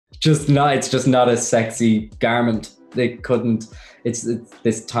It's just not a sexy garment. They couldn't. It's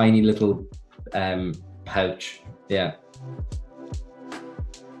this tiny little pouch. Yeah.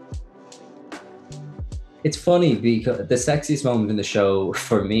 It's funny because the sexiest moment in the show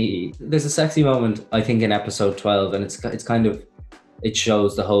for me, there's a sexy moment I think in episode 12, and it's kind of, it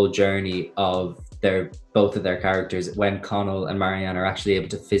shows the whole journey of both of their characters when Connell and Marianne are actually able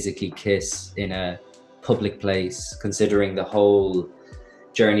to physically kiss in a public place, considering the whole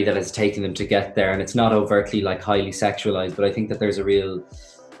journey that has taken them to get there. And it's not overtly like highly sexualized, but I think that there's a real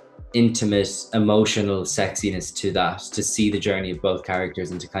intimate, emotional sexiness to that, to see the journey of both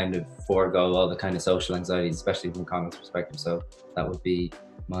characters and to kind of forego all the kind of social anxieties, especially from Connell's perspective. So that would be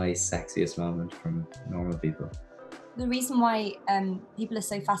my sexiest moment from normal people. The reason why people are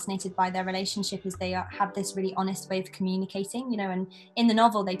so fascinated by their relationship is they have this really honest way of communicating, you know, and in the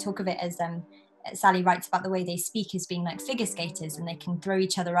novel they talk of it as Sally writes about the way they speak as being like figure skaters, and they can throw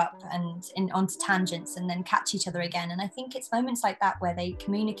each other up and onto tangents and then catch each other again. And I think it's moments like that where they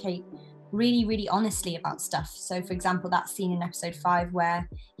communicate really, really honestly about stuff. So for example, that scene in episode 5 where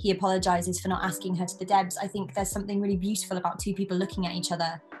he apologizes for not asking her to the Debs, I think there's something really beautiful about two people looking at each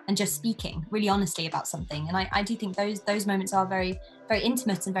other and just speaking really honestly about something. And I do think those moments are very, very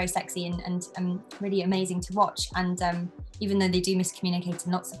intimate and very sexy and really amazing to watch. And even though they do miscommunicate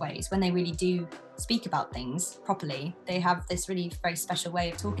in lots of ways, when they really do speak about things properly, they have this really very special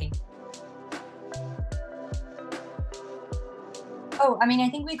way of talking. Oh, I mean, I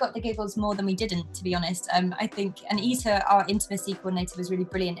think we got the giggles more than we didn't, to be honest. I think Anita, our intimacy coordinator, was really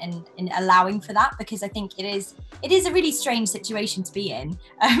brilliant in allowing for that, because I think it is a really strange situation to be in.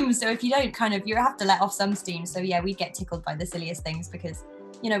 So if you don't you have to let off some steam. So yeah, we'd get tickled by the silliest things because,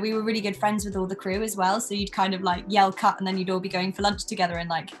 you know, we were really good friends with all the crew as well. So you'd kind of like yell cut, and then you'd all be going for lunch together and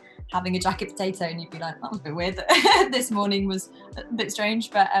like having a jacket potato, and you'd be like, that was a bit weird. This morning was a bit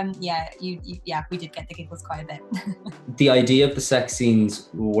strange, but yeah, we did get the giggles quite a bit. The idea of the sex scenes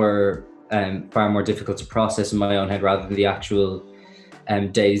were far more difficult to process in my own head rather than the actual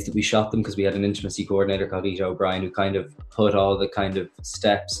days that we shot them, because we had an intimacy coordinator called Ita O'Brien who kind of put all the kind of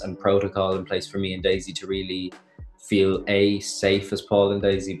steps and protocol in place for me and Daisy to really feel A, safe as Paul and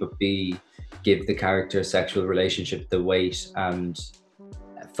Daisy, but B, give the character sexual relationship the weight and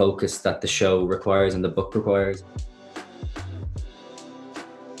focus that the show requires and the book requires.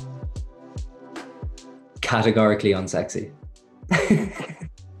 Categorically unsexy. It's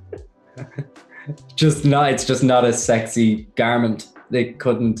just not a sexy garment. They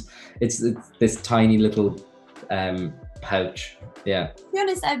couldn't. It's this tiny little pouch. Yeah. To be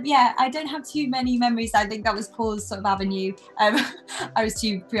honest, yeah, I don't have too many memories. I think that was Paul's sort of avenue. I was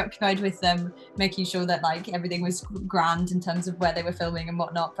too preoccupied with making sure that like everything was grand in terms of where they were filming and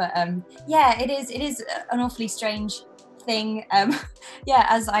whatnot. But yeah, it is an awfully strange thing. Yeah,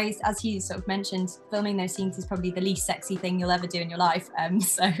 as he sort of mentioned, filming those scenes is probably the least sexy thing you'll ever do in your life.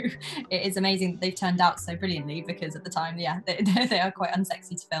 So it is amazing that they've turned out so brilliantly, because at the time, yeah, they are quite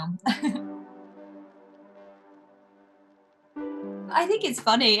unsexy to film. I think it's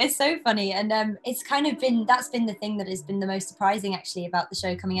funny. It's so funny, and it's kind of that's been the thing that has been the most surprising actually about the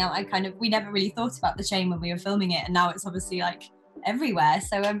show coming out. We never really thought about the chain when we were filming it, and now it's obviously like everywhere.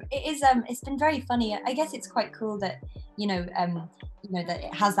 So it's been very funny. I guess it's quite cool that that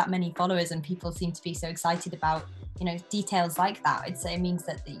it has that many followers and people seem to be so excited about details like that. It means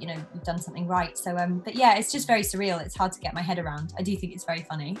that you've done something right. So but yeah, it's just very surreal. It's hard to get my head around. I do think it's very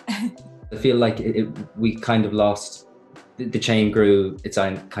funny. I feel like we kind of lost. The chain grew its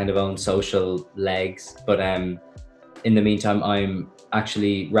own kind of own social legs, but in the meantime I'm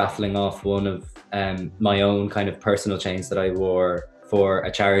actually raffling off one of my own kind of personal chains that I wore for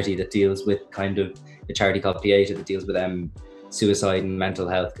a charity that deals with a charity called Pieta that deals with suicide and mental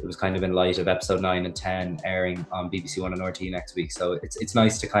health. It was kind of in light of episode 9 and 10 airing on BBC One and RT next week, so it's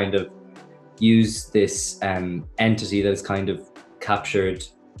nice to kind of use this entity that has kind of captured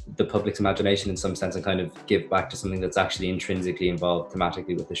the public's imagination in some sense and kind of give back to something that's actually intrinsically involved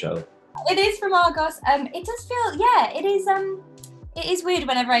thematically with the show. It is from Argos. It does feel, yeah, it is weird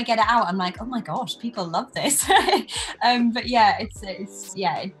whenever I get it out. I'm like, oh my gosh, people love this. But yeah, it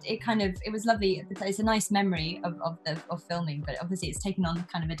was lovely. It's a nice memory of filming, but obviously it's taken on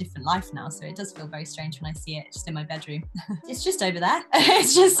kind of a different life now, so it does feel very strange when I see it just in my bedroom. It's just over there.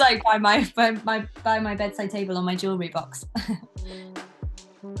 It's just like by my bedside table on my jewelry box.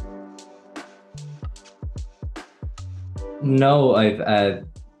 No, I've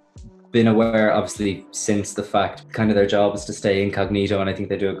been aware, obviously, since the fact. Kind of their job is to stay incognito, and I think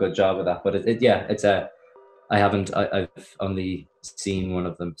they do a good job of that. But I've only seen one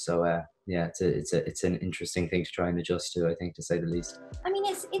of them, so yeah, it's an interesting thing to try and adjust to, I think, to say the least. I mean,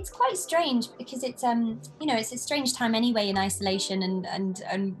 it's quite strange because it's you know, it's a strange time anyway in isolation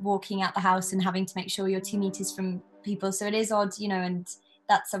and walking out the house and having to make sure you're 2 meters from people. So it is odd, you know, and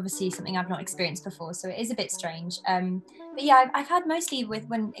that's obviously something I've not experienced before. So it is a bit strange. But yeah, I've had mostly with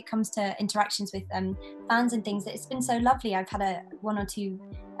when it comes to interactions with fans and things, it's been so lovely. I've had one or two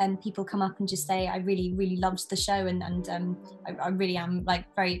people come up and just say, I really, really loved the show, and I really am like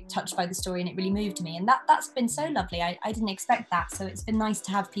very touched by the story, and it really moved me. And that's been so lovely. I didn't expect that. So it's been nice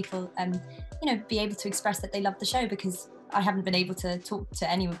to have people, you know, be able to express that they love the show, because I haven't been able to talk to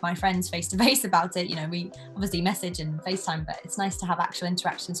any of my friends face to face about it. You know, we obviously message and FaceTime, but it's nice to have actual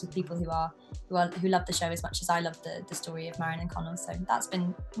interactions with people who love the show as much as I love the story of Marion and Connell. So that's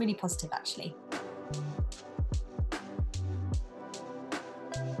been really positive, actually.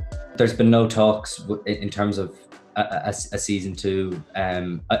 There's been no talks in terms of a season 2.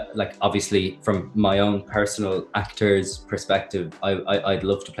 Like, obviously, from my own personal actor's perspective, I'd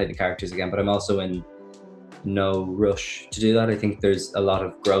love to play the characters again, but I'm also in no rush to do that. I think there's a lot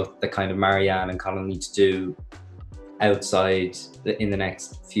of growth that kind of Marianne and Connell need to do outside in the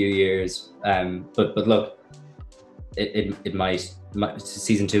next few years. But look, it might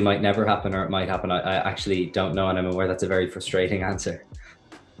season 2 might never happen, or it might happen. I actually don't know, and I'm aware that's a very frustrating answer.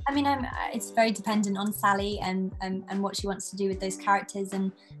 I mean, it's very dependent on Sally and what she wants to do with those characters.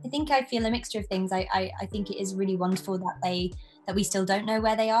 And I feel a mixture of things. I think it is really wonderful that we still don't know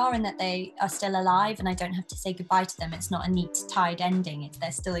where they are and that they are still alive, and I don't have to say goodbye to them. It's not a neat, tied ending.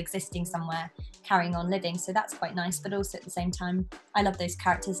 They're still existing somewhere, carrying on living. So that's quite nice. But also at the same time, I love those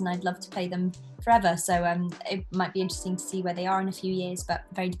characters and I'd love to play them forever. So it might be interesting to see where they are in a few years, but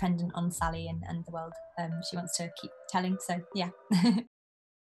very dependent on Sally and the world she wants to keep telling. So yeah.